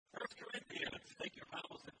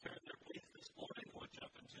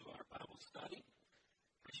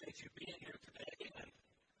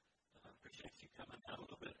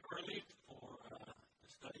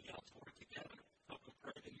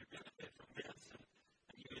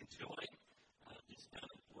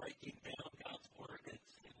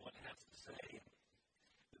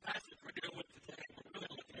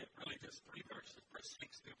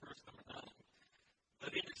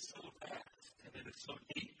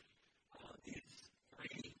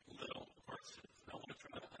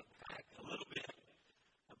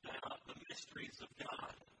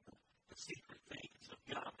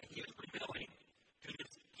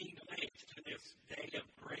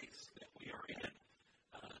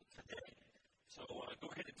go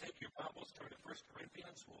ahead and take your Bibles, turn to 1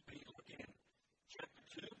 Corinthians. We'll be looking in chapter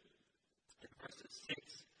 2 and verses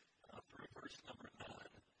 6 through verse number 9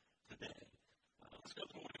 today. Let's go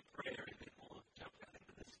through in prayer and then we'll jump right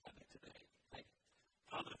into this study today.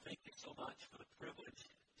 Father, thank you so much for the privilege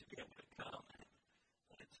to be able to come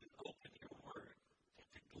and to open your word and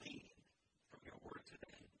to glean from your word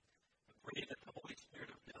today. I pray that the Holy Spirit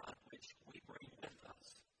of God, which we bring with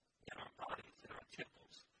us in our bodies, in our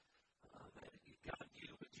temples, that God, you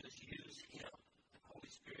would just use him, the Holy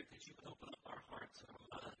Spirit, that you would open up our hearts and our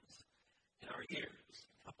minds and our ears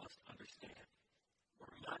and help us to understand. We're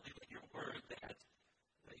reminded in your word that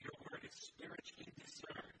your word is spiritually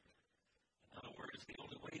discerned. In other words, the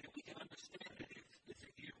only way that we can understand it is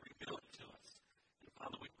if you reveal it to us. And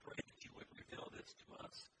Father, we pray that you would reveal this to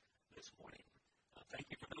us this morning. Thank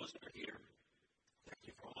you for those that are here. Thank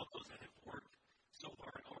you for all those that have worked so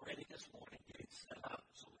hard already this morning getting set up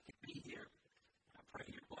so we can be here. I pray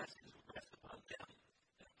your blessings will rest upon them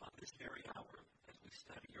and upon this very hour as we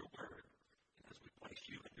study your word and as we place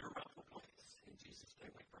you in your rightful place. In Jesus'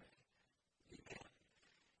 name we pray. Amen.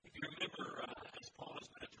 If you remember, as Paul has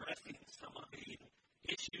been addressing some of the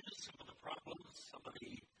issues, some of the problems, some of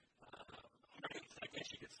the heartaches, I guess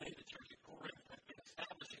you could say, the church at Corinth has been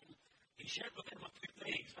establishing, he shared with them a few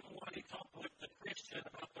things. Number one, he talked with the Christian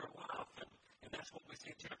about their life, and that's what we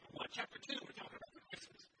see in chapter 1. Chapter 2, we're talking about the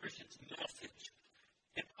Christian's message.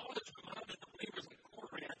 And Paul has reminded the believers in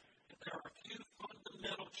Corinth that there are a few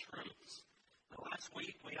fundamental truths. Now, last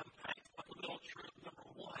week, we unpacked fundamental truth number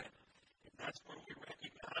 1, and that's where we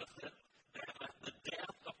recognize that the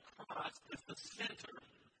death of Christ is the center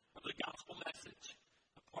of the gospel message.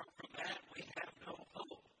 Apart from that, we have no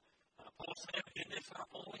hope. Paul said, in this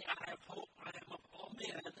life only I have hope. I am of all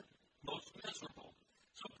men most miserable.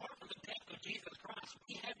 So apart from the death of Jesus Christ,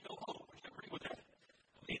 we have no hope. Would you agree with that?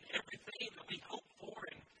 I mean, everything that we hope for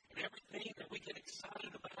and everything that we get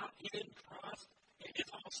excited about in Christ,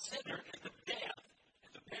 it's all centered in the death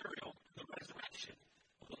and the burial and the resurrection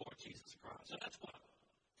of the Lord Jesus Christ. So that's what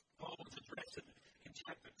Paul was addressing in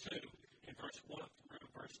chapter 2, in verse 1 through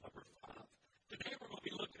verse number 5. Today we're going to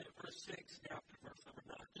be looking at verse 6 down to verse number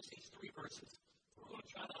 9. Just these three verses. We're going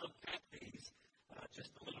to try to unpack these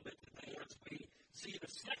just a little bit today as we see the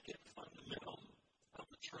second fundamental of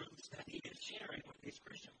the truths that he is sharing with these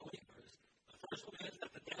Christian believers. The first one is that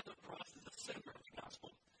the death of Christ is the center of the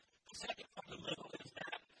gospel. The second fundamental is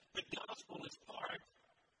that the gospel is part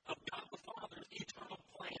of God the Father's eternal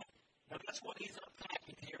plan. Now that's what he's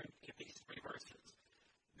unpacking here in these three verses.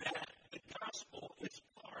 That the gospel is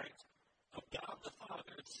part of God the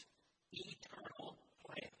Father's eternal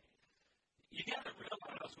plan. You got to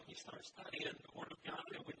realize when you start studying the Word of God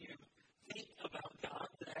and when you think about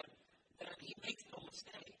God that he makes no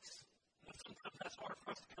mistakes. Now, sometimes that's hard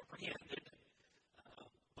for us to comprehend,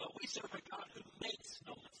 but we serve a God who makes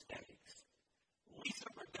no mistakes. We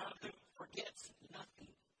serve a God who forgets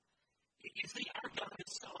nothing. You see, our God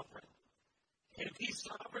is sovereign. And if he's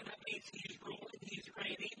sovereign, that means he's ruling, he's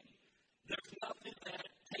reigning. There's nothing that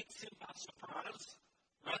takes him by surprise,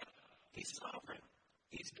 right? He's sovereign.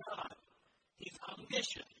 He's God. He's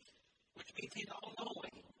omniscient, which means he's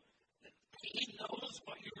all-knowing. He knows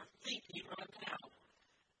what you're thinking right now.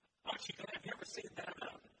 Aren't you glad? Have you ever seen that?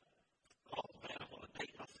 Oh, man, I want to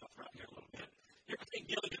date myself right here a little bit. You ever seen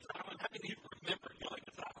Gilligan's Island? How many of you remember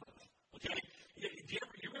Gilligan's Island? Okay?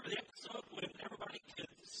 You remember the episode when everybody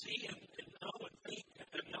could see and know and think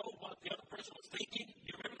and know what the other person was thinking?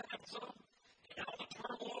 You remember that episode? And all the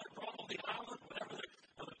turmoil it brought on the island, whenever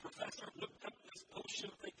the professor looked up this potion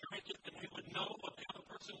of they drank it, and they would know what the other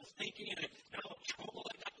person was thinking and all the trouble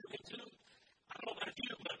they got them into. I don't know about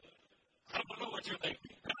you, but I don't know what you're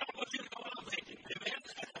thinking. I don't want you to know what I'm thinking. Amen?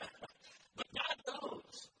 But God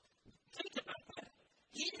knows. Think about that.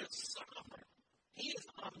 He is sovereign.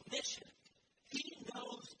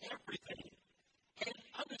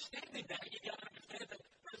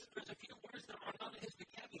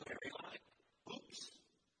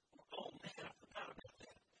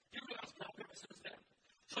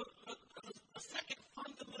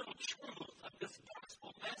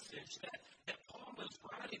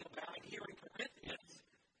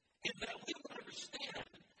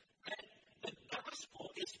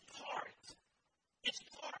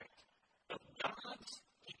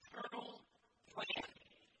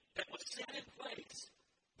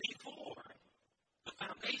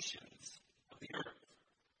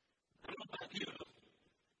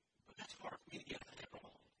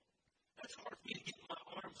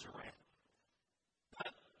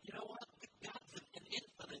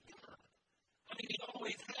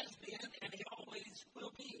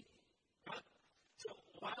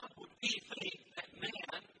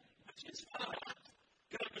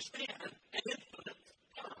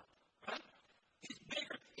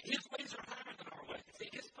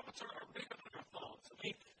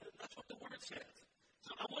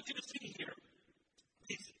 want you to see here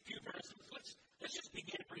these few verses. Let's just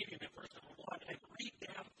begin reading at verse number 1 and read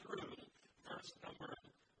down through verse number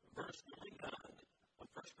 9 of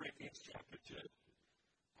 1 Corinthians chapter 2.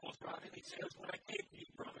 Paul's writing, he says, "When I came to you,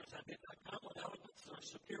 brothers, I did not come with eloquence or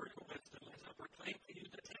superior wisdom as I proclaimed to you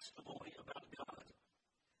the testimony about God.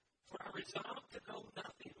 For I resolved to know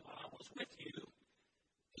nothing while I was with you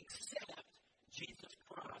except Jesus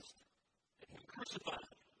Christ and Him crucified."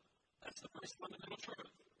 That's the first fundamental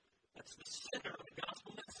truth. That's the center of the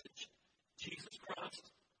gospel message. Jesus Christ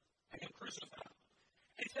and Him crucified.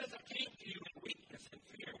 He says, "I came to you in weakness and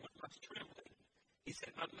fear with much trembling." He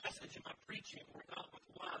said, "My message and my preaching were not with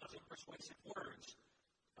wise and persuasive words."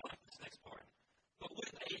 I like this next part. "But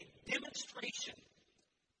with a demonstration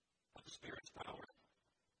of the Spirit's power."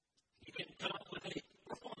 He didn't come with a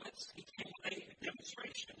performance. He came with a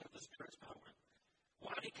demonstration of the Spirit's power.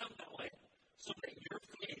 Why did He come that way? So that your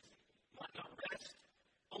faith might not rest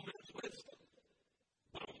on men's wisdom,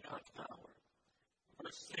 but on God's power.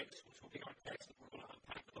 Verse 6, which will be our text that we're going to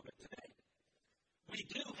unpack a little bit today. "We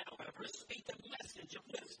do, however, speak a message of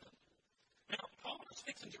wisdom." Now, Paul is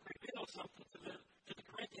fixing to reveal something to the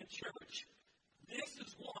Corinthian church. This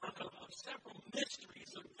is one of several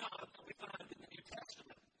mysteries of God that we find in the New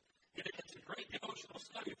Testament. And it's a great devotional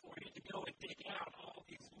study for you to go and dig out all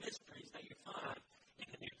these mysteries that you find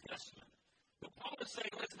in the New Testament. But Paul is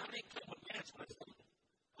saying, listen, I didn't come with man's wisdom.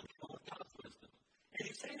 I come with God's wisdom. And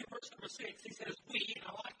he's saying in verse number 6, he says, "we," and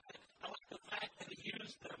I like the fact that he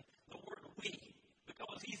used the word "we,"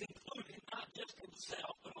 because he's including not just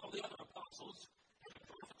himself, but all the other apostles and the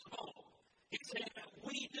prophets of old. He's saying that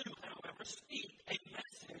we do, however, speak a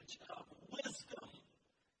message of wisdom,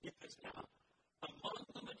 if it's not, among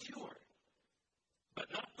the mature, but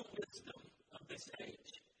not the wisdom of this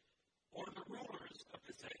age, or the rulers of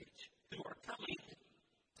this age, who are coming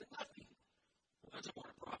to nothing. Well, that's a word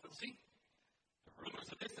of prophecy. The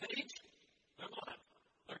rulers of this age, they're what?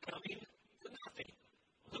 They're coming to nothing.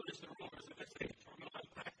 Who is the rulers of this age? We're going to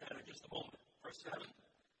unpack that in just a moment. Verse 7.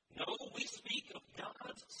 "No, we speak of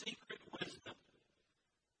God's secret wisdom,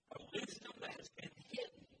 a wisdom that has been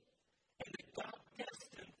hidden, and that God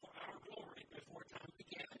destined for our glory before time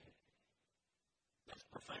began." That's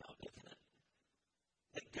profound, isn't it?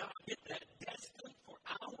 That God did that, destined for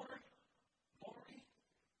our glory.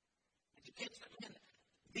 Did you catch that? Man,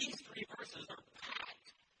 these three verses are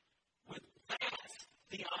packed with vast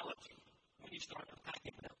theology when you start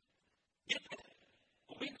unpacking them. Get that?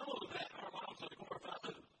 Well, we know that our lives are to glorify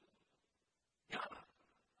who? God.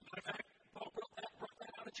 Matter of fact, Paul brought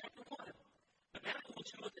that out in chapter 1. But now I want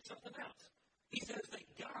you to look at something else. He says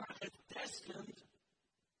that God has destined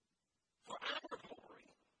for our glory.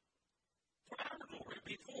 For our glory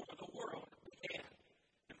before the world began.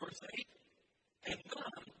 In verse 8, "And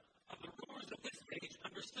none of the rulers of this age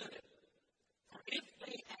understood it. For if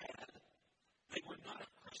they had, they would not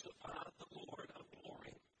have crucified the Lord of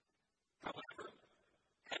glory. However,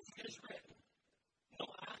 as it is written, no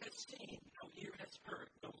eye has seen, no ear has heard,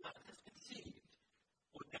 no mind has conceived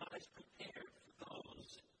what God has prepared for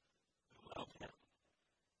those who love Him."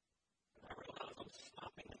 And I realize I'm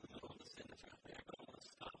stopping in the middle of the sentence right there, but I want to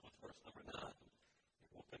stop with verse number 9.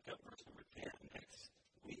 We'll pick up verse number 10 next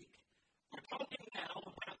week. We're talking now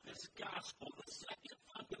about this gospel. The second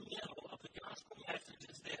fundamental of the gospel message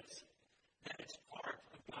is this, that it's part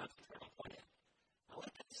of God's eternal plan. Now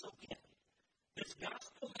let that soak in. This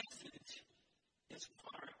gospel message is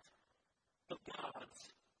part of God's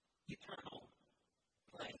eternal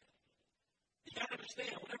plan. You got to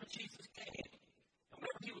understand, whenever Jesus came, and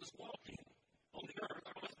whenever He was walking on the earth,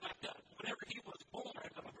 or let's back up, whenever He was born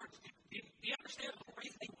of a virgin, do you understand the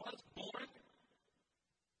reason He was born?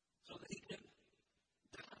 So that He could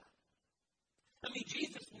die. I mean,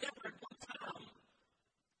 Jesus never at one time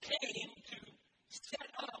came to set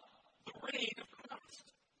up the reign of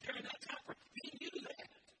Christ during that time. He knew that.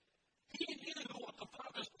 He knew what the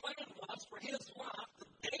Father's plan was for His life the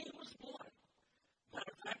day He was born.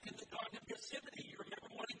 Matter of fact, in the Garden of Gethsemane, you remember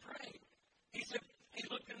what He prayed. He said, He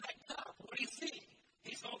looked in that cup. What did He see?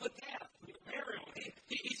 He saw the death, the burial.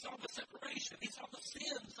 He saw the separation. He saw the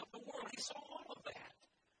sins of the world. He saw all of that.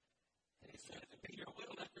 And He said, "If it be your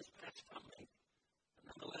will, let this pass from me. And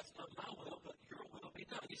nonetheless, not my will, but your will be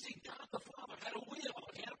done." You see, God the Father had a will.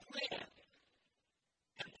 He had a plan.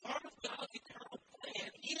 And part of God's eternal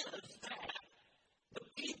plan is that the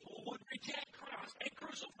people would reject Christ and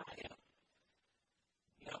crucify Him.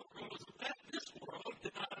 Now, the rulers of this world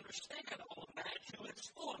did not understand all of that to its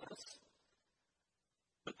fullness,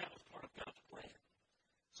 but that was part of God's plan.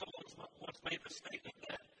 Someone once made the statement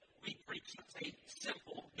that we preach a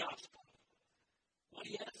simple gospel. Well,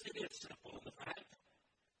 yes, it is simple in the fact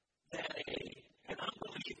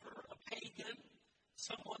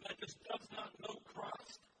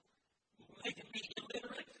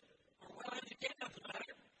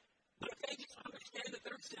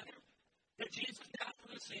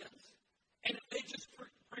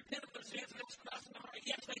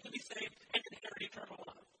he has faith to be saved and inherit eternal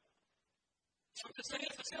life. So to say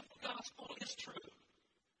it's a simple gospel is true.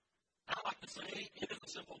 I like to say it is a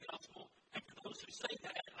simple gospel. And for those who say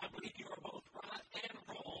that, I believe you are both right and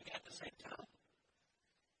wrong at the same time.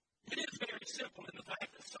 It is very simple in the fact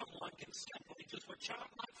that someone can simply, just with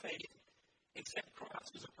childlike faith, accept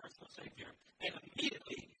Christ as a personal Savior and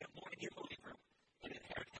immediately become born again believer and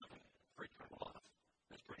inherit heaven for eternal life.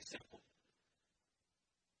 That's pretty simple.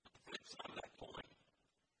 But the flip side of that coin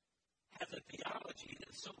has a theology that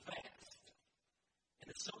is so vast and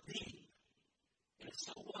it's so deep and it's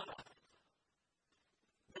so wide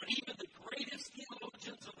that even the greatest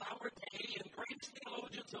theologians of our day and greatest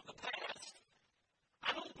theologians of the past,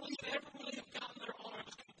 I don't believe ever really have gotten their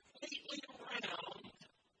arms completely around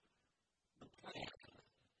the plan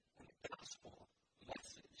and the gospel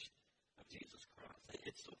message of Jesus Christ.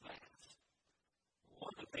 It's so vast. One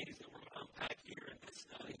of the things that we're going to unpack here in this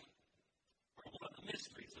study are one of the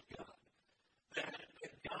mysteries of God. That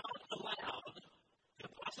God allowed the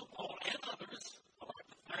Apostle Paul and others, like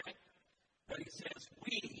the fact that he says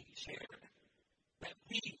we shared, that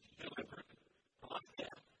we delivered, like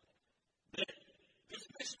that. That this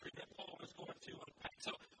mystery that Paul is going to unpack.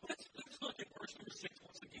 So let's look at verse number 6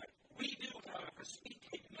 once again. We do, however, speak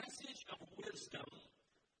a message of wisdom.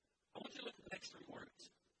 I want you to look at the next three words.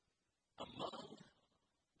 Among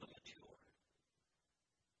the mature.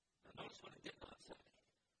 Now notice what it did not say.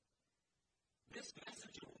 This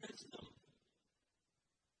message of wisdom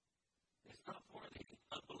is not for the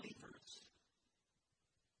unbelievers.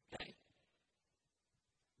 Okay?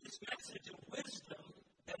 This message of wisdom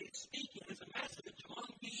that he's speaking is a message among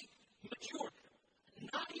the mature,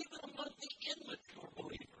 not even among the immature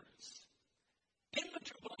believers.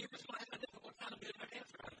 Immature believers might have a difficult time getting their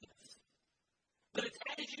hands around this. But it's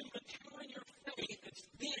as you mature in your faith, it's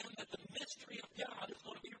then that the mystery of God is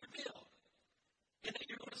going to be revealed. And that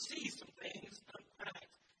you're going to see some things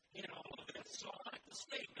unpacked in all of this. So I like the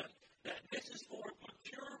statement that this is for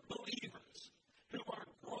mature believers who are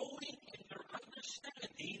growing in their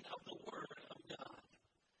understanding of the Word of God.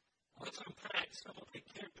 Let's unpack some of the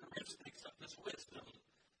characteristics of this wisdom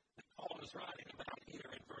that Paul is writing about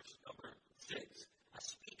here in verse number 6. I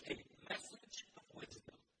speak a message of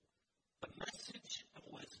wisdom. A message of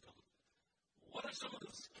wisdom. What are some of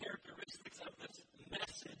the characteristics of this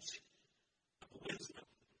message of wisdom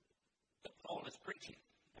that Paul is preaching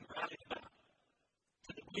and writing about to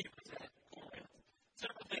the believers at Corinth?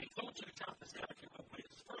 Several things. I want you to jot this down if you will, please.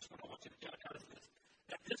 The first one I want you to jot down is this.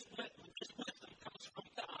 That this wisdom comes from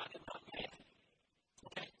God and not man.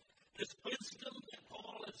 Okay? This wisdom that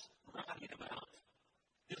Paul is writing about,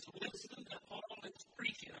 this wisdom that Paul is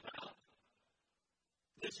preaching about,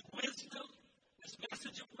 this wisdom, this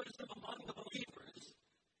message of wisdom among the believers,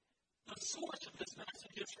 the source of this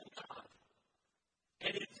message is from God.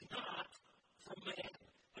 And it's not from man.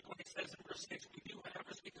 Like when he says in verse 6, we do,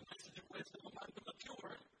 however, speak a message of wisdom among the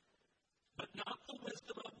mature, but not the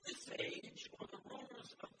wisdom of this age or the rulers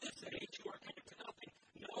of this age who are coming to nothing.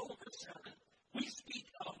 No, verse 7, we speak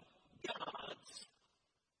of God's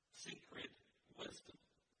secret wisdom.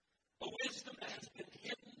 A wisdom that has been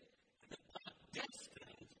hidden and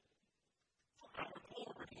destined for our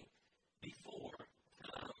glory before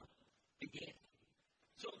time began.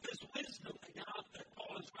 So this wisdom that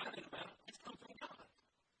Paul is writing about, it's come from God.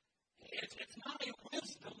 It's not a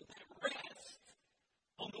wisdom that rests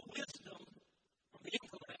on the wisdom from the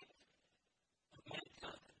intellect of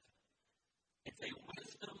mankind. It's a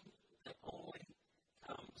wisdom that only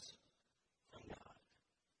comes from God.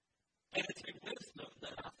 And it's a wisdom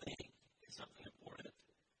that I think is something important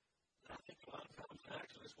that I think a lot of times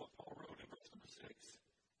actually is what Paul wrote in verse number 6.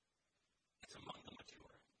 It's among the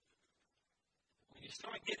mature. When you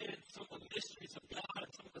start getting into some of the mysteries of God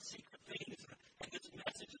and some of the secret things and this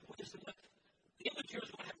message of wisdom, the immature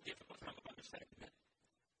is going to have a difficult time of understanding it.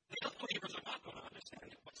 The unbelievers are not going to understand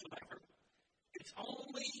it whatsoever. It's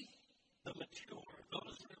only the mature,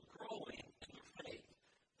 those that are growing in their faith,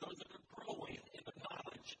 those that are growing in the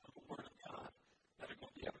knowledge of the Word of God, that are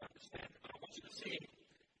going to be able to understand it. But I want you to see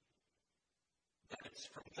that it's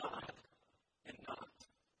from God and not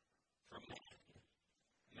from man.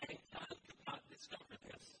 Mankind could not discover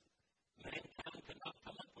this. Mankind could not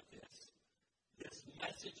come up with this. This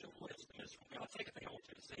message of wisdom is from God. Second thing I want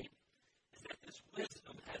you to see is that this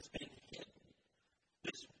wisdom has been hidden.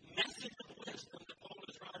 This message of wisdom that Paul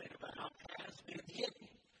is writing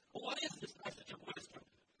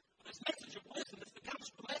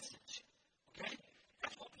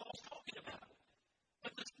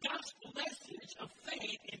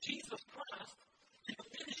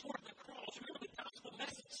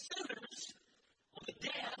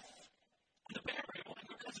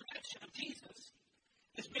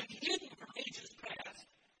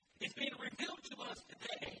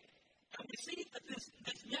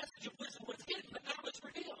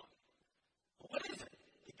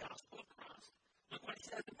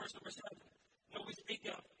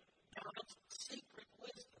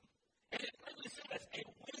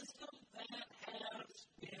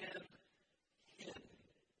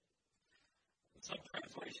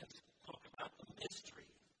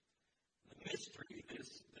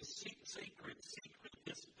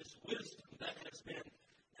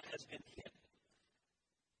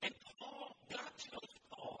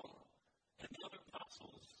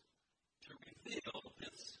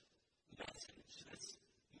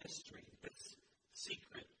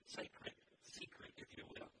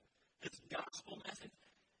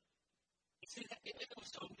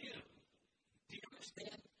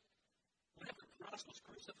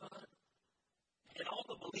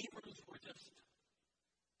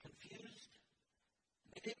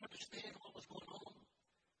They didn't understand what was going on.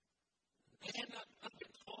 They had not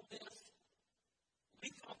been told this. We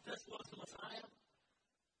thought this was the Messiah.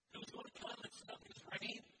 It was going to come and stop his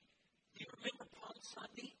reign. Do you remember Palm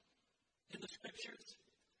Sunday in the scriptures?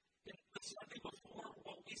 In the Sunday before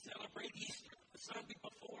what we celebrate Easter, the Sunday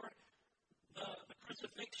before the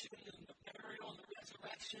crucifixion and the burial and the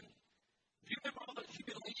resurrection. Do you remember all the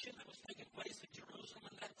tribulation that was taking place in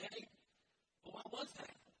Jerusalem in that day? Well, why was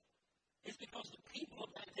that? It's because the people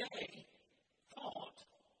of that day thought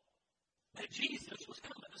that Jesus was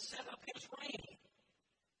coming to set up his reign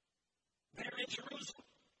there in Jerusalem.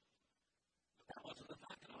 But that wasn't the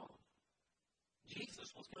fact at all.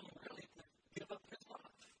 Jesus was coming really to give up his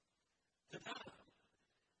life, to die.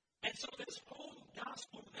 And so this whole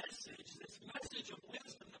gospel message, this message of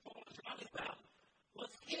wisdom that Paul is writing about,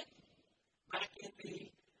 was hidden back in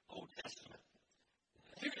the Old Testament.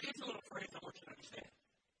 Here's a little phrase I want you to understand.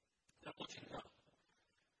 I want you to know.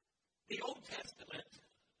 The Old Testament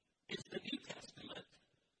is the New Testament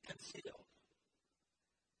concealed.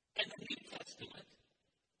 And the New Testament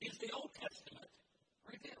is the Old Testament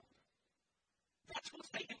revealed. That's what's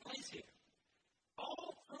taking place here.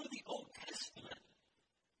 All through the Old Testament,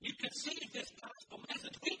 you can see this gospel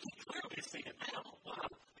message. We can clearly see it now. Why?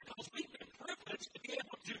 Because we've been privileged to be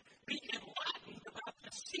able to be enlightened about the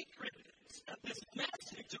secret of this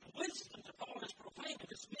message of wisdom that Paul is proclaiming,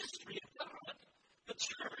 this mystery of God, the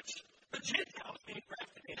church, the Gentiles being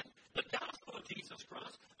grafted in, the gospel of Jesus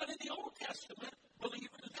Christ. But in the Old Testament,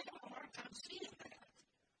 believers, they have a hard time seeing that.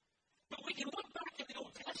 But we can look back in the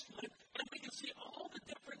Old Testament and we can see all the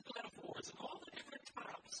different metaphors and all the different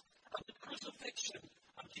types of the crucifixion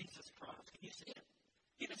of Jesus Christ. Can you see it?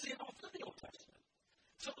 You can see it all through the Old Testament.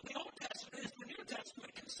 So the Old Testament is the New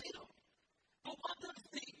Testament concealed. But what does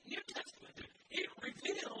the New Testament do? It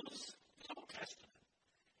reveals the Old Testament.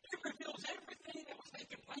 It reveals everything that was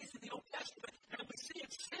taking place in the Old Testament, and we see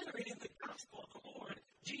it centered in the gospel of the Lord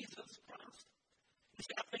Jesus Christ. You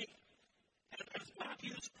see, I think as God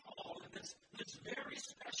used Paul in this very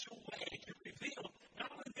special way to reveal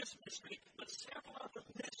not only this mystery, but several other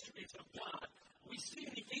mysteries of God. We see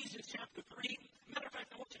in Ephesians chapter 3. Matter of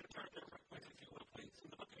fact, I want you to turn there real quick, if you will, please,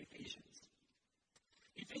 in the book of Ephesians.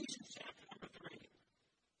 Ephesians chapter number 3.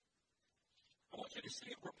 I want you to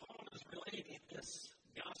see where Paul is relating this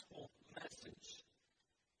gospel message.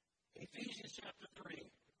 Ephesians chapter 3.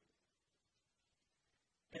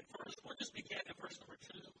 And first, we'll just begin at verse number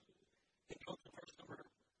 2 and go to verse number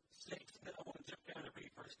 6. And then I want to jump down and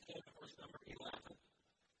read verse 10 to verse number 11.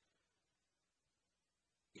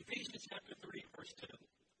 Ephesians chapter 3, verse 2.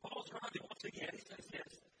 Paul's writing once again. He says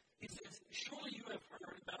this. He says, surely you have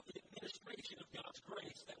heard about the administration of God's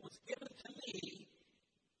grace that was given to me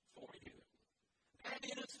for you. That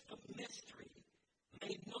is a mystery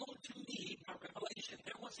made known to me by revelation.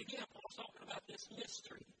 And once again, Paul's talking about this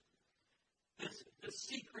mystery, this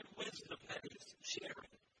secret wisdom that he's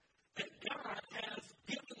sharing, that God has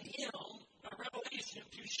given him a revelation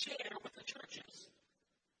to share with the churches.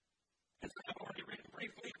 As I've already written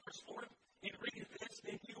briefly in verse 4, in reading this,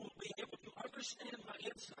 then you will be able to understand my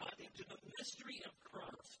insight into the mystery of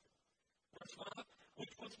Christ. Verse 5,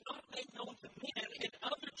 which was not made known to men in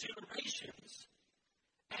other generations,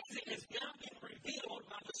 as it has now been revealed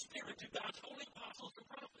by the Spirit to God's holy apostles and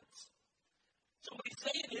prophets. So what he's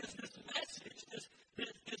saying is this message,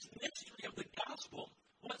 this mystery of the gospel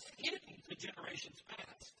was hidden to generations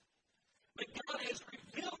past. But God has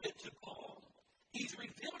revealed it to Paul. He's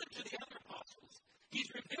revealed it to the other apostles. He's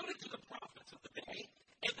revealed it to the prophets of the day.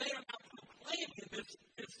 And they are now proclaiming this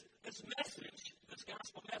message, this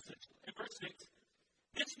gospel message. In verse 6,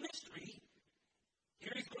 this mystery,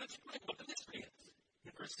 here he's going to explain what the mystery is.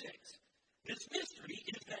 In verse 6, this mystery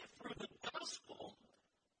is that through the gospel,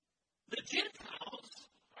 the Gentiles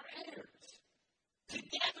are heirs,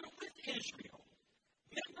 together with Israel,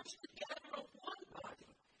 members together of one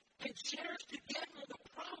body, and shares together the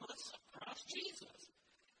promise of Christ Jesus.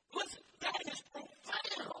 Listen, that is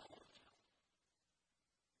profound.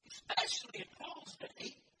 Especially in Paul's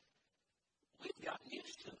day, we've gotten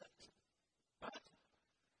used to it. Right?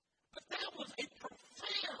 But that was a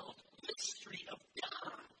profound mystery of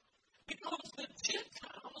God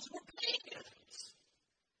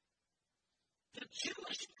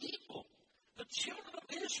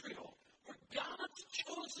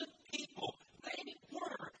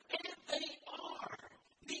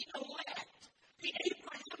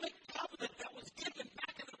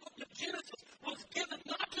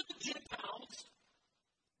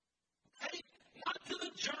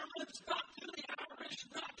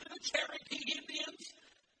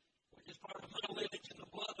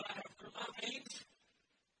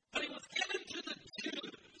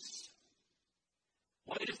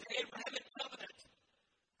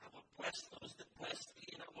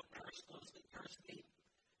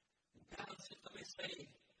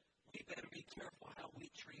careful how we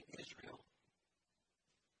treat Israel.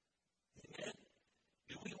 Amen.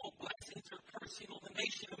 Do we want blessings or cursing on the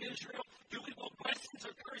nation of Israel? Do we want blessings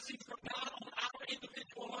or cursing from God on our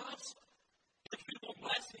individual lives? If we want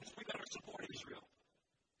blessings, we better support Israel.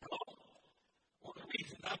 Hello? One of the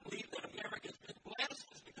reasons I believe that America has been blessed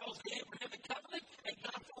is because of the Abrahamic covenant and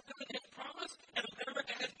God fulfilled his promise, and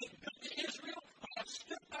America has been good to Israel. We have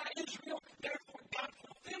stood by Israel. Therefore, God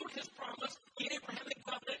fulfilled his promise, the Abrahamic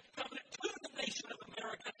covenant to the nation of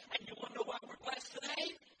America. And you want to know why we're blessed today?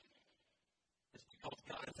 It's because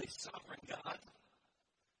God is a sovereign God.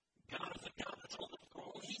 God is a God that's on the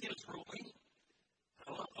throne. He is ruling.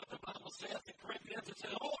 I love what the Bible says in Corinthians. It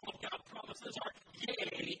says, all of God's promises are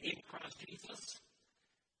yea in Christ Jesus.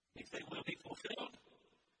 If they will be fulfilled,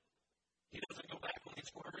 he doesn't go back on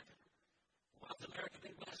his word. Why has America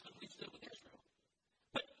been blessed when we stood with Israel?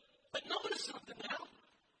 But notice something now.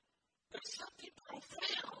 There's something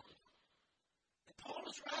profound that Paul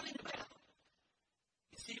is writing about.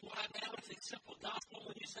 You see why now it's a simple gospel.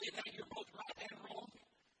 When you say that, you're both right and wrong.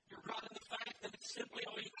 You're right in the fact that it's simply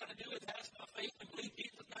all you got to do is ask by faith and believe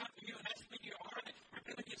Jesus died for you and ask him in your heart and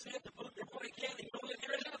repent of your sins and put your born again and you'll live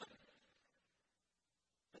here in heaven.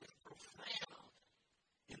 But it's profound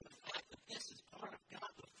in the fact that this is part of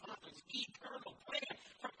God the Father's eternal plan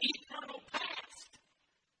from eternal past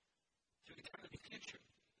to eternity future.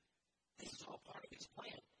 This is all part of his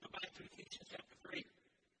plan. Go back to Ephesians chapter 3.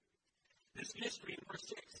 This mystery in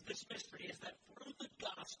verse 6, this mystery is that through the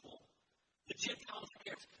gospel, the Gentiles are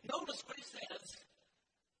heirs. Notice what he says.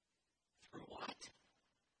 Through what?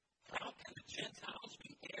 How can the Gentiles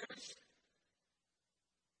be heirs?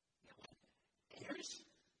 You know what? Heirs?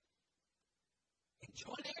 And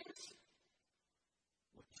joint heirs?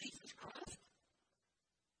 With Jesus Christ?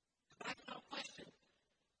 Back to my question.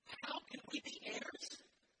 How can we be heirs?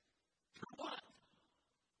 Through what?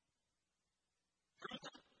 Through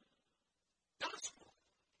the gospel.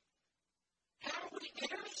 How are we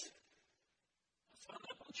heirs? Sign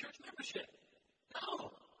up on church membership.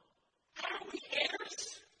 No. How are we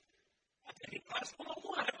heirs? I think in class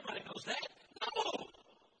 101, everybody knows that. No.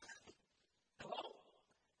 Hello?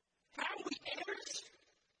 How are we heirs?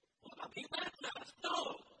 Well, I'm being baptized.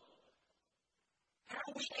 No. How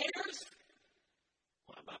are we heirs?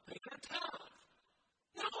 What about paying our tithe?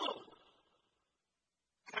 No.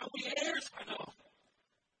 How are we heirs? I know.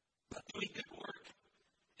 But doing good work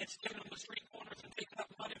and standing on the street corners and taking up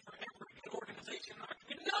money for every good organization in our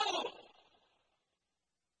community. No!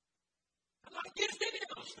 I'm not against any of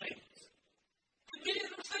those things. And many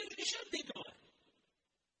of those things you should be doing.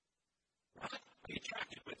 Right? Are you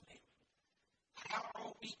tracking with me? How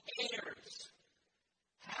are we heirs?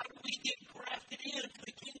 How do we get grafted into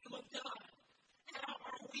the kingdom of God? How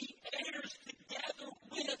are we heirs together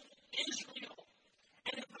with Israel?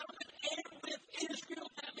 And if I'm an heir with Israel,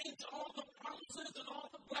 that means all the promises and all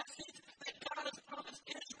the blessings that God has promised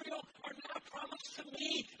Israel are now promised to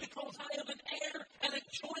me because I am an heir and a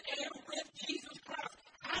joint heir with Jesus Christ.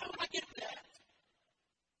 How do I get that?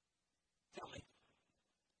 Tell me.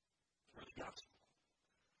 Through the gospel.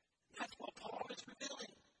 That's what Paul is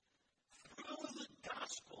revealing. Through the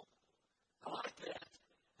gospel. I like that.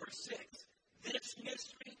 Verse 6. This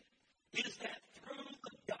mystery is that through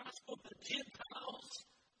the gospel, the Gentiles,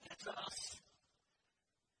 that's us.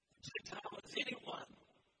 The Gentile is anyone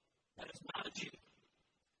that is not a Jew.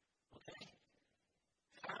 Okay?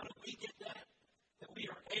 How do we get that? That we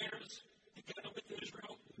are heirs together with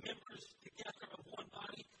Israel, members together of one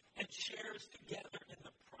body, and shares together in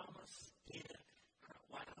the promise in Christ.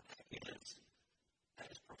 Wow,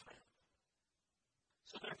 that is profound.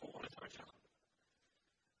 So therefore, what is our job?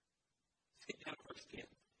 Skip down to verse 10.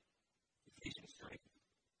 Ephesians 3.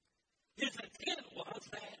 His intent was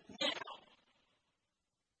that now,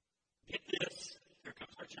 get this, here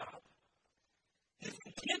comes our job. His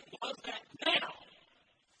intent was that now,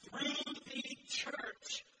 through the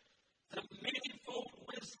church, the manifold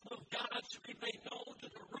wisdom of God should be made known to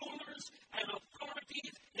the rulers and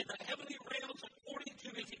authorities in the heavenly realms according to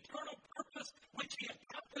his eternal purpose, which he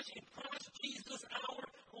accomplished in Christ Jesus our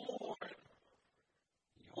Lord.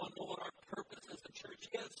 You want to know what our purpose as a church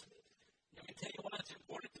is? Let me tell you why it's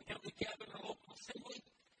important to come together in a local assembly.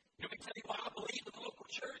 Let me tell you why I believe in the local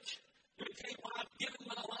church. Let me tell you why I've given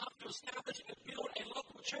my life to establish and build a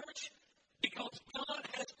local church. Because God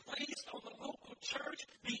has placed on the local church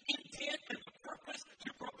the intent and the purpose to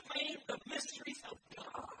proclaim the mysteries of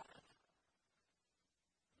God.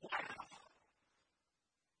 Wow.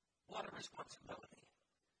 What a responsibility.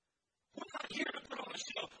 We're not here to put on a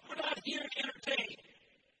show. We're not here to entertain.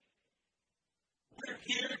 We're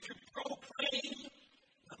here to proclaim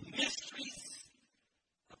the mysteries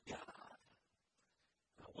of God.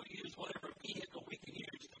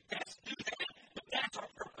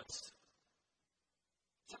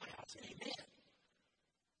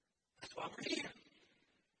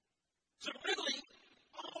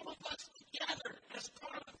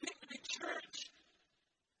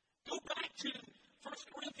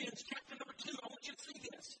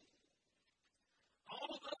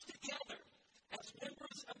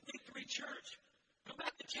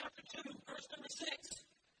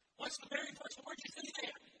 what's the very first word you see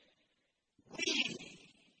there? We.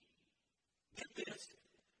 Get this.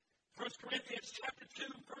 1 Corinthians chapter 2,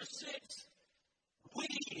 verse 6. We.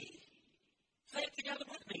 Say it together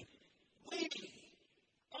with me. We.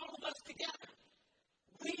 All of us together.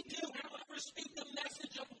 We do, however, speak the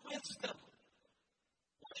message of wisdom.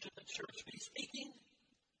 What should the church be speaking?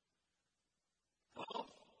 Oh,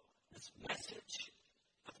 this message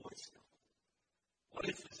of wisdom. What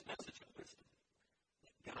is this message of wisdom?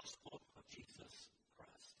 The gospel of Jesus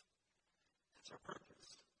Christ. That's our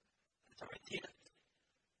purpose. That's our intent.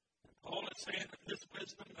 And Paul is saying that this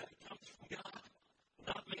wisdom that comes from God,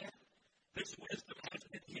 not man, this wisdom has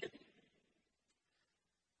been hidden.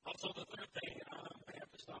 Also, the third thing, I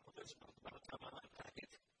have to stop with this one by the time I unpack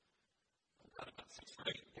it. I've got about 6 or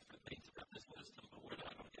 8 different things about this wisdom, but we're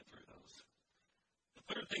not going to get through those. The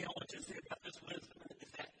third thing I want you to say about this wisdom is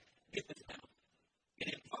that, get this down, it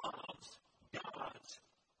involves God's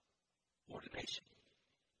ordination.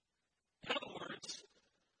 In other words,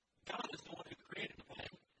 God is the one who created the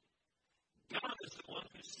plan. God is the one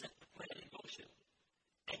who set the plan in motion.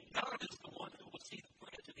 And God is the one who will see the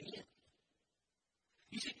plan to the end.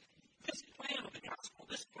 You see, this plan of the gospel,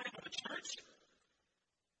 this plan of the church,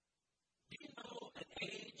 do you know an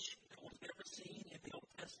age that was never seen in the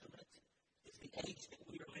Old Testament is the age that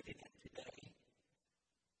we are living in today?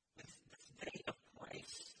 This day of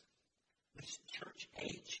grace, this church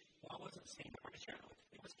age, why wasn't seen in our childhood?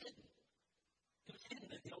 It was hidden. It was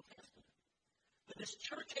hidden in the Old Testament. But this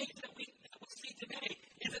church age that we see today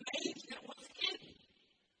is an age that was hidden.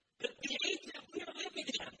 The age that we are living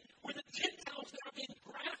in, where the Gentiles that are being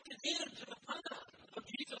grafted into the vine of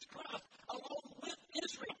Jesus Christ, along with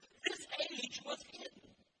Israel, this age was hidden.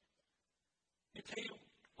 You tell you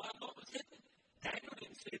why what was hidden? Daniel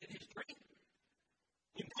didn't see it in his dream.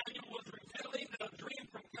 When Daniel was revealing a dream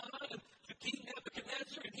from God to King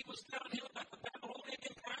Nebuchadnezzar, and he was telling him about the Babylonian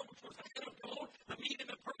Empire, which was ahead of gold, the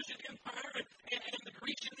Median and Persian Empire, and the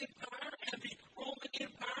Grecian Empire, and the Roman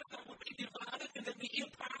Empire that would be divided, and then the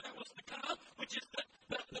empire that was to come, which is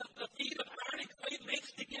the feet of iron and clay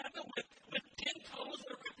mixed together with 10 toes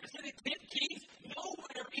that represented 10 kings.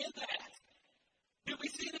 Nowhere in that do we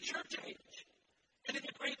see the church age. And then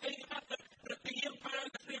the great thing about the empire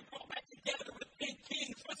that's being brought back together with 10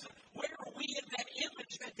 kings, listen, where are we in that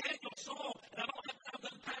image that Daniel saw? And I don't have time to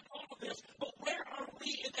unpack all of this, but where are we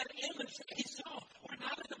in that image that he saw? We're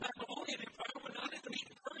not in the Babylonian Empire, we're not in the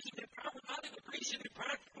Median Persian Empire, we're not in the Grecian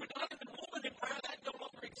Empire, we're not in the Roman Empire, that no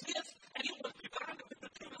longer exists, and it was divided with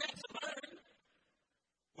the 2 legs of iron.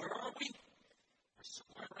 Where are we? We're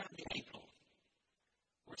somewhere around the ankle.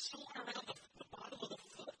 We're somewhere around the bottom of the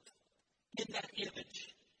foot in that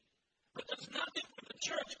image. But there's nothing for the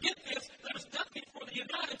church. Get this, there's nothing for the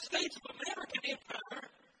United States of American Empire.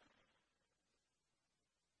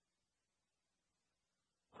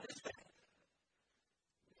 What is that?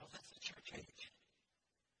 Well, that's the church age.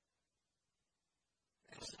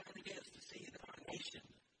 And how sad it is to see that our nation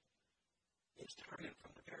is turning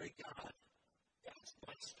from the very God that's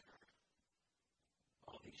blessed her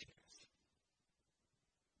all these years.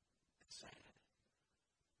 It's sad.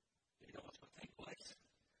 You know what's going to take place?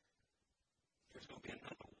 There's going to be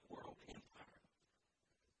another world empire.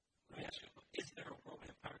 Let me ask you, is there a world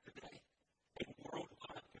empire today? A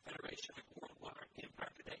worldwide confederation, a worldwide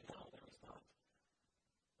empire today? No, there is not.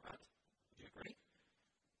 Right? Do you agree?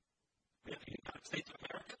 We have the United States of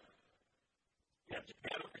America. We have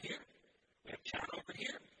Japan over here. We have China over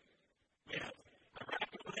here. We have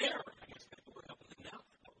Iraq over there. I guess we're helping them now.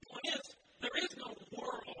 The point is, there is no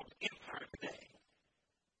world empire today.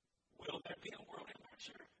 Will there be a world empire?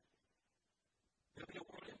 Sure. There'll be a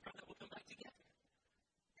world empire that will come back together.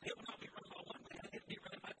 And it will not be run by one man, it will be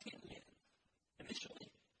run by 10 men, initially.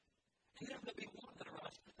 And then there'll be one that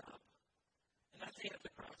arrives at the top. And that's the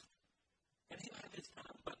Antichrist. And he'll have his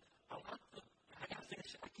time, but I got to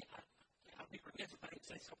finish. I'll be remiss if I didn't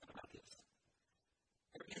say something about this.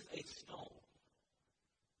 There is a stone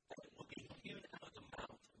that will be hewn out of the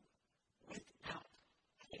mountain without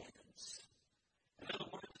hands. In other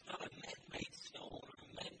words, it's not a man-made stone or a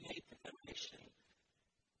man-made confederation.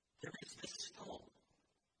 There is this stone.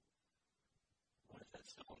 What is that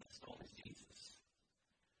stone? That stone is Jesus.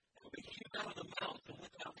 It will be hewn out of the mountain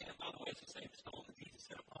without hands. By the way, it's the same stone that Jesus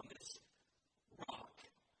said, upon this rock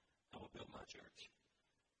I will build my church.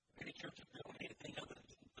 If any church is building anything other than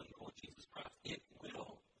the Lord Jesus Christ, it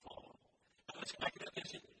will fall. Now let's back it up.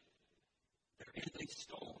 There is a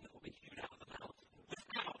stone that will be hewn out of the mountain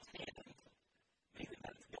without hands, meaning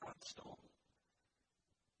that it's God's stone.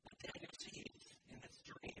 Now Daniel sees in this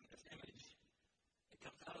dream, this image, it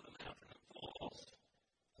comes out of the mountain and falls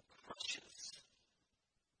and crushes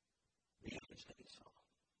stage that he saw.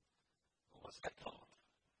 Well, what's that called?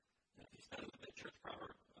 Now, if you study the church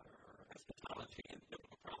proverb or eschatology and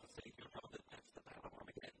biblical prophecy, you'll know that that's the Battle of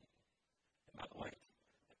Armageddon. And by the way,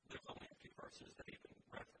 there's only a few verses that even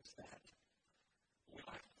reference that. We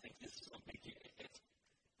like to think this is some big deal. It's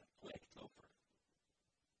the plague's over.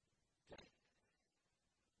 Okay?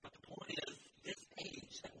 But the point is, this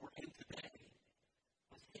age that we're in today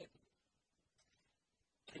was hidden.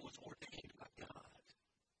 And it was ordained by God.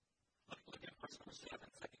 Look at verse number 7,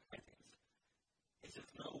 2 Corinthians. It says,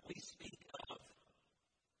 no, we speak of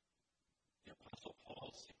the Apostle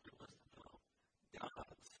Paul's secret wisdom. No,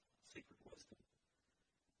 God's secret wisdom.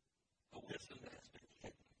 A wisdom that has been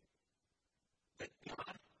hidden. That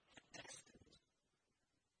God had destined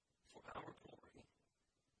for our glory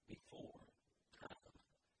before time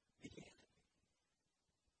began.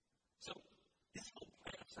 So, this whole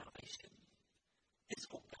plan of salvation, this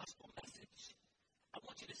whole gospel message, I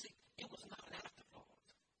want you to see, it was not an afterthought.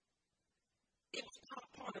 It was not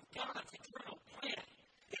part of God's eternal plan.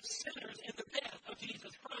 It centers in the death of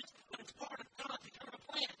Jesus Christ, but it's part of God's eternal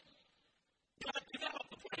plan. God developed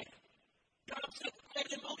the plan. God set the plan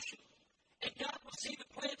in motion. And God will see the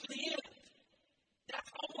plan to the end.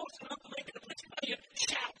 That's almost enough to make it a place where you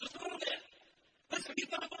shout just a little bit. Listen, He's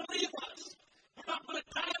not going to leave us. We're not going to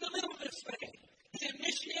die in the middle of this thing. He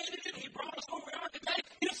initiated it. He brought us where we are today.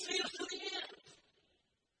 He'll see us to the end.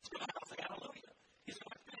 So I'll say hallelujah. He's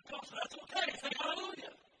going to Pentecost, so that's okay. Say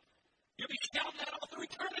hallelujah. You'll be shouting that all through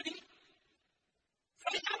eternity.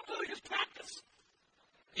 Say hallelujah. Just practice.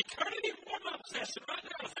 Eternity warm-up session right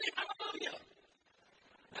now. Say hallelujah.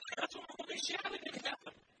 That's what we're going to be shouting in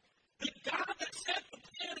heaven. The God that set the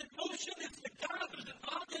plan in motion is the God who's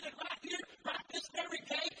involved in it right here, right this very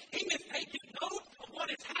day. He is taking note of what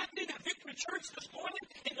is happening at Victory Church this morning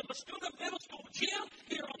in the Mascoutah Middle School gym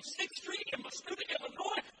here on 6th Street in Mascoutah,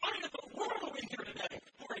 Illinois. Why in the world are we here today?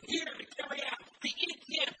 We're here to carry out the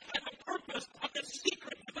intent and the purpose of the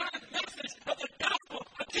secret divine message of the gospel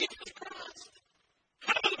of Jesus Christ.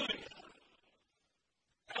 Hallelujah.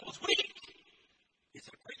 That was weak. He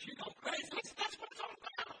said, preacher, you're going crazy. That's what it's all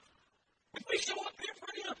about. If we show up here for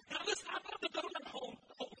you, now listen, I love the donut hole,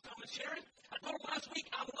 Tom and Sharon. I told them last week,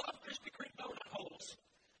 I love Krispy Kreme donut holes.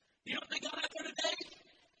 You know what they got out there today?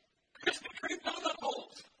 Krispy Kreme donut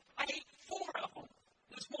holes. I ate 4 of them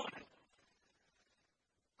this morning.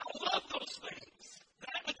 I love those things.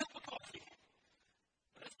 That and a cup of coffee.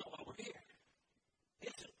 But that's not why we're here.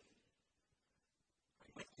 Is it? Are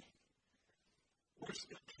you with me? We're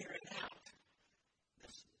still carrying out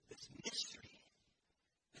this mystery,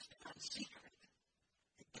 this divine secret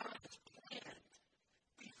that God has planned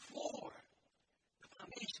before the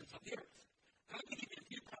foundations of the earth. Now, let me give you a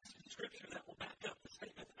few passages of Scripture that will back up the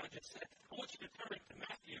statement that I just said. I want you to turn to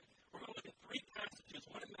Matthew. We're going to look at 3 passages,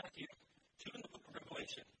 one in Matthew, 2 in the book of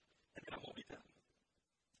Revelation, and then I won't be done.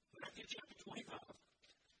 Matthew chapter 25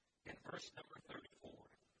 and verse number 34.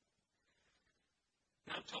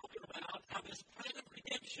 Now, I'm talking about how this plan of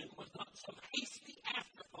redemption was not some hasty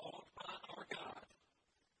afterthought by our God.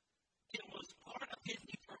 It was part of His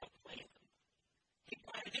eternal plan. He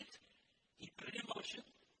planned it. He put it in motion.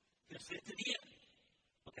 He'll see it to the end.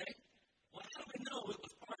 Okay? Well, how do we know it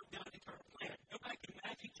was part of God's eternal plan? Go back to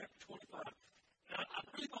Matthew chapter 25. Now, I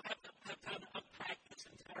really don't have time to unpack this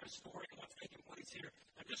entire story and what's taking place here.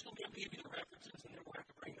 I'm just going to be able to give you the references, and then we'll have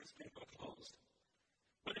to bring this thing to a close.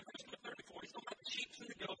 But in verse 34, he's talking about the sheep and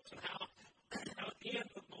the goats and how at the end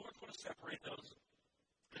the Lord's going to separate those.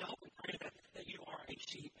 And I hope and pray that you are a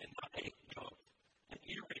sheep and not a goat. And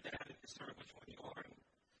you read that and discern which one you are, and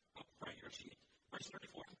I'll pray you're a sheep. Verse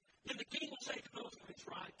 34. Then the king will say to those on his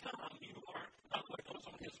right, come, you are, by the way, those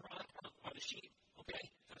on his right are the sheep. Okay?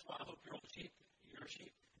 That's why I hope you're all sheep. You're a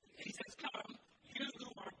sheep. And he says, come, you who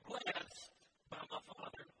are blessed by my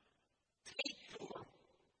Father, take your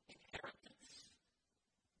inheritance.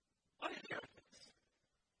 What inheritance?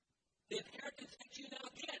 The inheritance that you now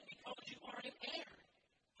get because you are an heir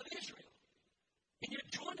of Israel. And you're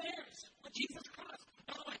joint heirs with Jesus Christ.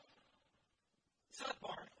 By the way,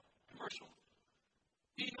 sidebar, commercial.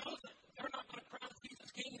 Do you know that they're not going to crown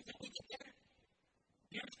Jesus King until we get there?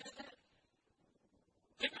 Do you understand that?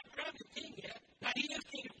 They're not crowned King yet. Now, He is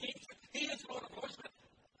King of Kings.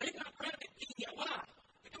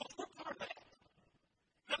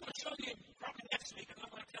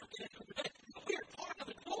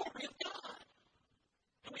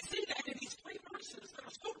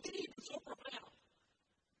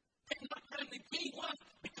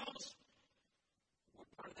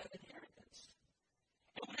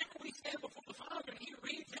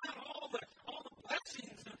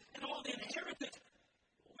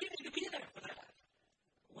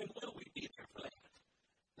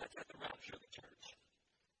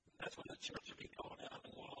 church would be called out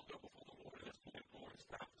and we'll all go before the Lord at this point. The Lord's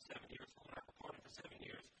time for 7 years. We'll have a party for 7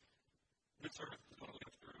 years. This earth is going to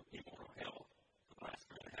live through immortal hell for the last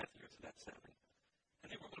 3.5 years of that 7.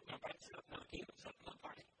 And then we're going to come back to set up another kingdom, set up another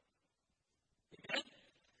party. Amen?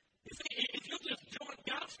 You see, if you just join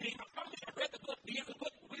God's team, I probably have read the book, the end of the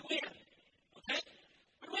book, we win. Okay?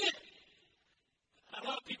 We win. A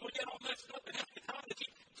lot of people get all messed up in eschatology.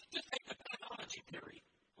 Just take the pathology theory.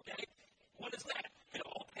 Okay? What is that? It'll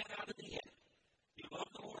all pan out in the end. You love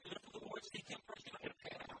the Lord, live for the Lord, seek Him first, you're not going to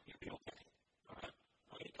pan out. You'll be okay. All right?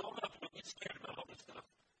 Don't get caught up. Don't get scared about all this stuff.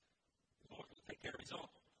 The Lord will take care of His own.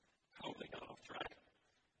 Totally got off track.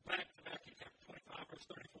 Back to Matthew chapter 25, verse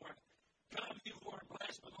 34. Come, you who are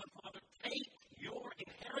blessed by my Father, take your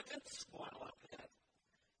inheritance. Boy, I love that.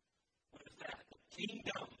 What is that? The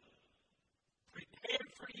kingdom prepared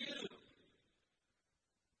for you.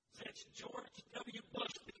 Since George W.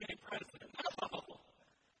 Bush became president. No.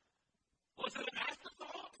 Was it an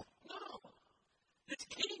afterthought? No. This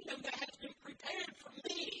kingdom that has been prepared for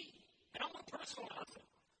me. And I want to personalize it.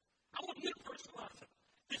 I want you to personalize it.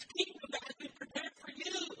 This kingdom that has been prepared for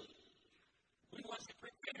you. When was it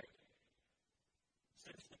prepared?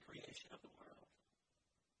 Since the creation of the world.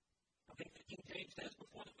 I think the King James says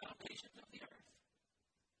before the foundations of the earth.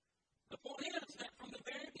 The point is that from the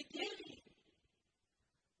very beginning,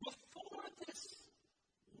 before this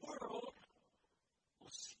world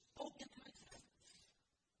was spoken to existence.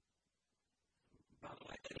 By the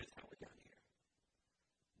way, that is how we got here.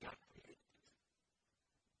 God created it.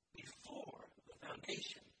 Before the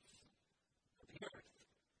foundations of the earth,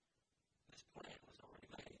 this plan was already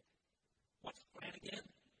made. What's the plan again?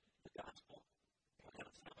 The gospel plan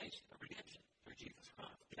of salvation, of redemption through Jesus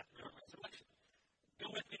Christ, death, burial, and resurrection. Go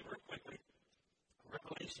with me real quickly.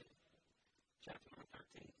 Revelation, chapter number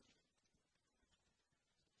 13.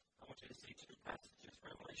 I want you to see two passages,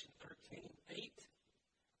 Revelation 13:8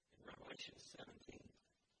 and Revelation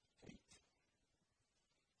 17:8.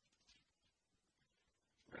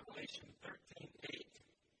 Revelation 13:8.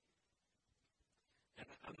 And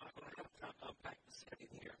I'm not going to have time to unpack the setting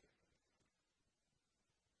here.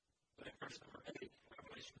 But in verse number 8,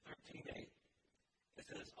 Revelation 13:8, it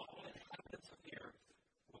says, all inhabitants of the earth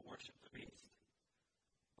will worship the beast.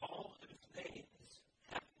 All whose names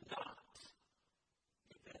have not,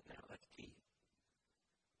 get that now, that's key.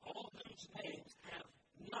 All whose names have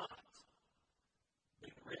not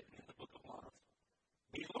been written in the book of life,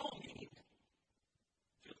 belonging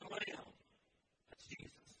to the Lamb, that's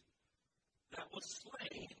Jesus, that was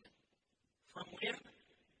slain from when?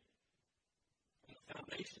 From the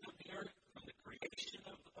foundation of the earth, from the creation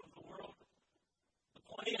of the world. The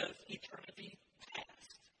point is, eternity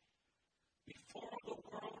past. Before the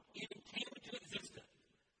world even came into existence,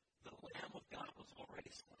 the Lamb of God was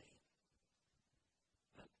already slain.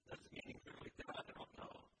 That doesn't mean He really died, I don't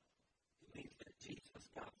know. It means that Jesus,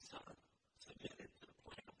 God's Son, submitted to the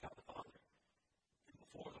plan of God the Father. And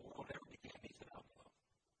before the world ever began, He said, I'll go.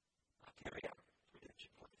 I'll carry out the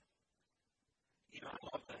redemption plan. You know, I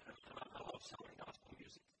love that. I love Southern gospel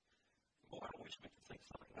music. Boy, I wish we could sing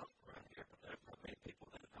Southern gospel around here, but there are many people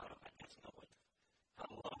that I guess know it. I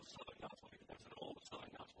love Southern gospel music. There's an old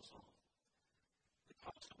Southern gospel song that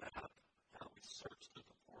talks about how we search through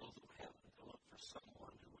the portals of heaven to look for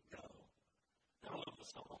someone who would go. And I love the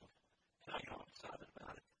song, and I get all excited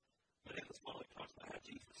about it. But in the song, it talks about how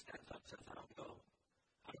Jesus stands up and says, I'll go.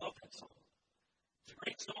 I love that song. It's a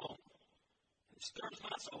great song. It stirs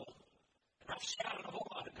my soul. And I've shouted a whole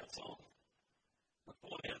lot in that song. But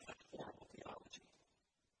boy, that's horrible theology.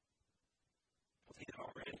 Because He had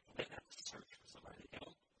already, He didn't have to search for somebody to go.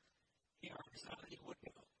 He already decided He would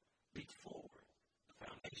go before the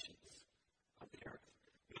foundations of the earth.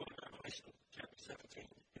 We go to Revelation chapter 17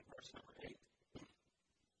 and verse number 8.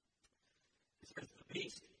 It says, the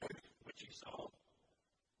beast which you saw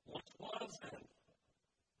once was and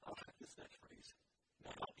I like this next phrase,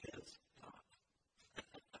 now is not.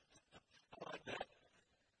 I like that.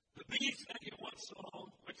 The beast that you once saw,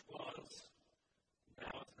 which was,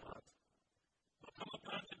 now is not, will come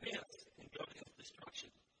upon the abyss and go to his destruction.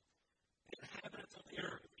 The inhabitants of the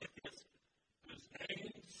earth, get this, whose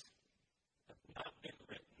names have not been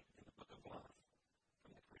written in the book of life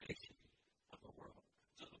from the creation of the world.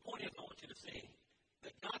 So the point is, I want you to see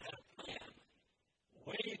that God had a plan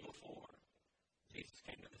way before Jesus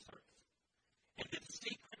came to this earth. And this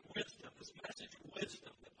secret wisdom, this message of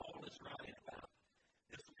wisdom that Paul is writing about,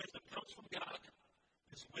 this wisdom comes from God.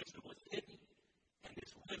 This wisdom was hidden, and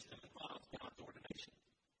this wisdom involves God's ordination.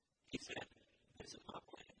 He said, this is my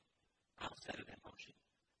plan. I'll set it in motion.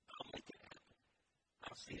 I'll make it happen.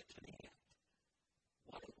 I'll see it to the end.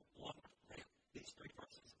 What a wonderful plan. These three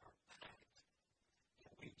verses are packed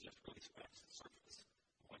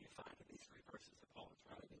verses that Paul is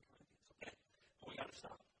writing in Corinthians. Okay, well, we got to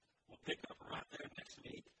stop. We'll pick up right there next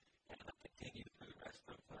week and continue through the rest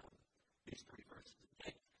of these 3 verses.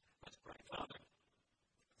 Okay, let's pray. Father,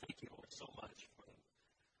 thank you, Lord, so much for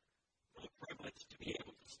the privilege to be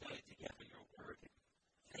able to study